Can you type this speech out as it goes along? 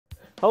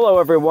Hello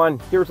everyone,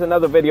 here's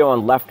another video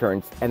on left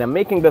turns, and I'm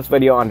making this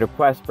video on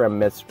request from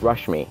Miss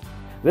Rashmi.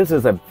 This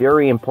is a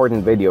very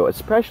important video,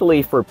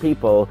 especially for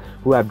people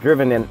who have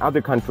driven in other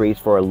countries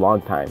for a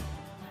long time.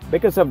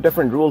 Because of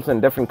different rules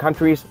in different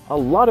countries, a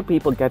lot of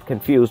people get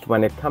confused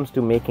when it comes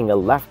to making a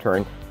left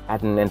turn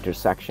at an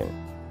intersection.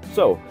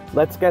 So,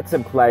 let's get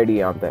some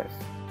clarity on this.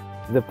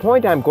 The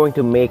point I'm going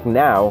to make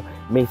now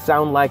may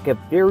sound like a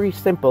very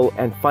simple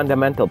and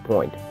fundamental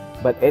point,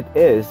 but it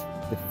is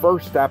the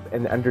first step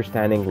in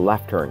understanding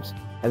left turns,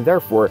 and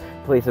therefore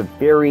plays a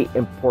very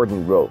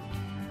important role.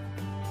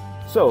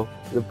 So,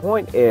 the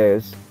point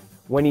is,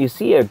 when you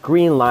see a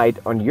green light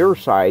on your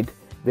side,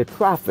 the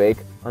traffic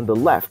on the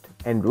left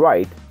and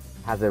right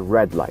has a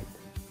red light.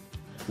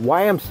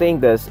 Why I'm saying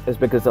this is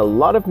because a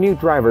lot of new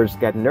drivers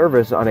get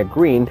nervous on a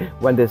green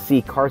when they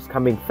see cars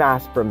coming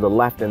fast from the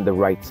left and the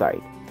right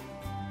side.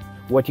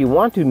 What you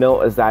want to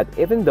know is that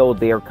even though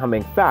they are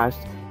coming fast,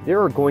 they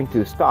are going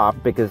to stop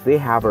because they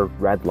have a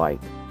red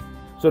light.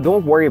 So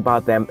don't worry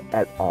about them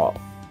at all.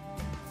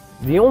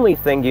 The only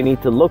thing you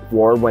need to look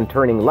for when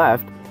turning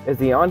left is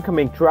the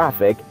oncoming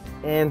traffic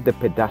and the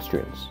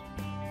pedestrians.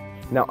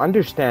 Now,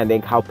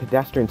 understanding how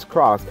pedestrians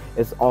cross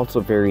is also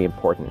very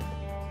important.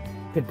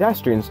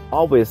 Pedestrians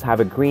always have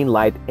a green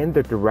light in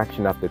the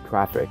direction of the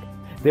traffic.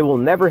 They will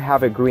never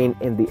have a green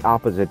in the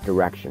opposite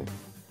direction.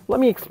 Let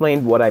me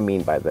explain what I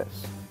mean by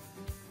this.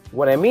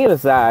 What I mean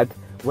is that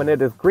when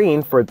it is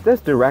green for this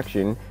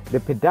direction, the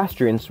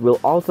pedestrians will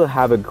also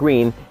have a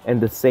green in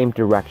the same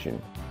direction.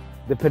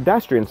 The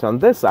pedestrians on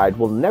this side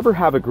will never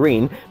have a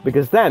green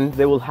because then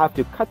they will have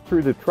to cut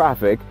through the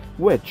traffic,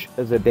 which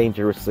is a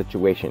dangerous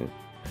situation.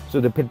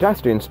 So the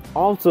pedestrians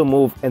also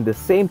move in the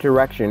same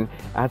direction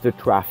as the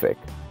traffic.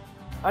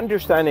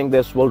 Understanding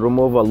this will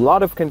remove a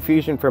lot of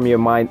confusion from your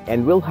mind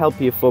and will help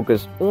you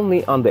focus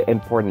only on the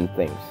important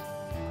things.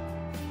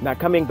 Now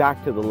coming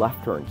back to the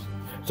left turns.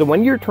 So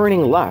when you're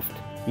turning left,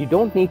 you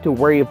don't need to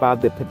worry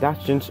about the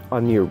pedestrians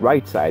on your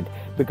right side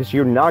because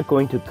you're not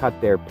going to cut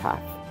their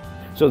path.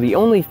 So the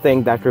only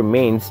thing that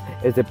remains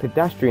is the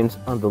pedestrians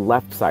on the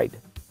left side.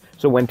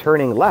 So when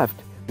turning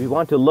left, we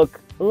want to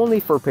look only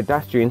for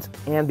pedestrians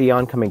and the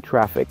oncoming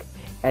traffic.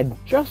 And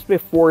just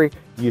before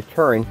you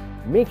turn,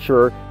 make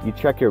sure you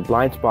check your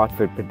blind spot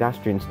for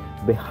pedestrians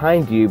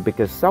behind you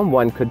because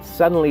someone could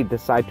suddenly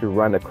decide to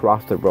run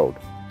across the road.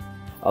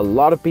 A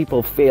lot of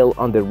people fail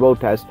on the road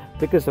test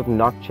because of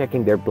not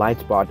checking their blind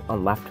spot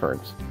on left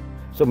turns.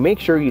 So make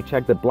sure you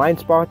check the blind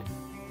spot,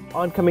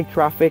 oncoming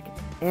traffic,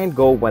 and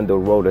go when the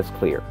road is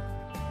clear.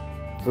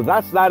 So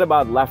that's that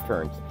about left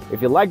turns.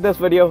 If you like this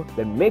video,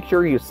 then make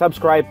sure you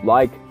subscribe,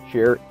 like,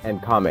 share,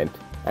 and comment.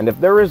 And if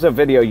there is a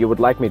video you would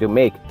like me to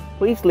make,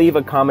 please leave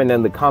a comment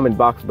in the comment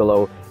box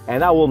below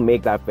and I will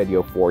make that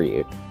video for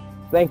you.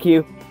 Thank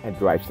you and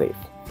drive safe.